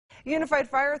Unified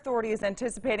Fire Authority is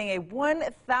anticipating a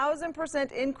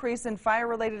 1,000% increase in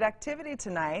fire-related activity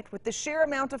tonight with the sheer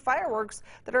amount of fireworks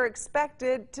that are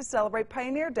expected to celebrate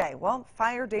Pioneer Day. Well,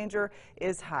 fire danger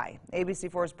is high.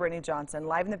 ABC4's Brittany Johnson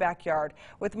live in the backyard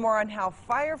with more on how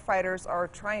firefighters are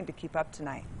trying to keep up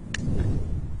tonight.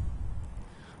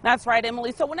 That's right,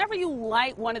 Emily. So whenever you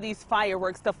light one of these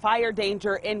fireworks, the fire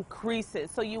danger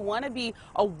increases. So you want to be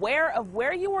aware of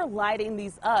where you are lighting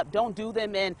these up. Don't do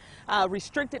them in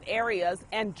restricted areas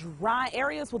and dry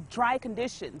areas with dry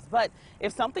conditions. But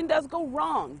if something does go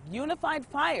wrong, Unified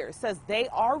Fire says they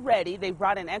are ready. They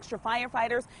brought in extra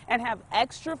firefighters and have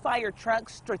extra fire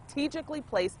trucks strategically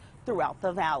placed throughout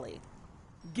the valley.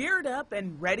 Geared up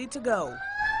and ready to go.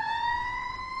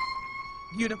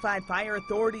 Unified Fire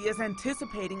Authority is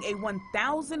anticipating a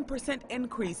 1,000%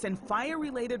 increase in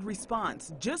fire-related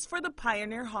response just for the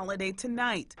Pioneer holiday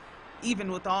tonight. Even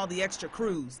with all the extra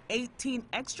crews, 18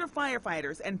 extra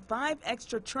firefighters and 5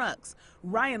 extra trucks,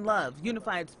 Ryan Love,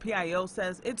 Unified's PIO,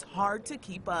 says it's hard to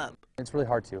keep up. It's really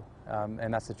hard to,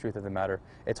 and that's the truth of the matter.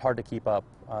 It's hard to keep up.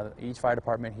 Each fire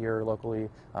department here locally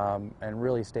and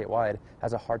really statewide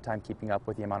has a hard time keeping up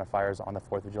with the amount of fires on the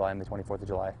 4th of July and the 24th of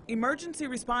July. Emergency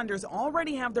responders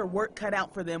already have their work cut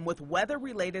out for them with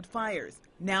weather-related fires.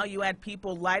 Now you add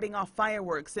people lighting off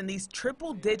fireworks in these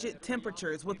triple-digit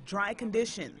temperatures with dry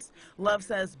conditions. Love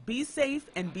says be safe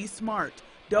and be smart.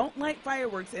 Don't light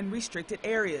fireworks in restricted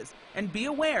areas and be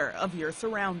aware of your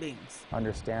surroundings.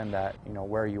 Understand that,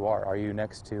 where you are. Are you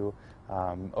next to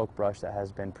oak brush that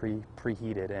has been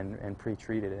preheated and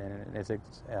pre-treated and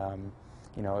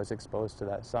is exposed to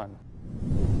that sun?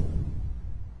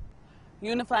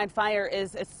 Unified Fire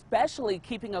is especially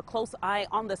keeping a close eye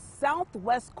on the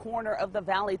southwest corner of the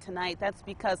valley tonight. That's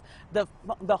because the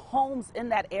homes in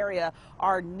that area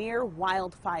are near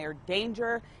wildfire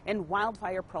danger and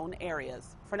wildfire-prone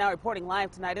areas. For now, reporting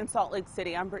live tonight in Salt Lake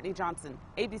City, I'm Brittany Johnson,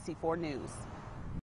 ABC4 News.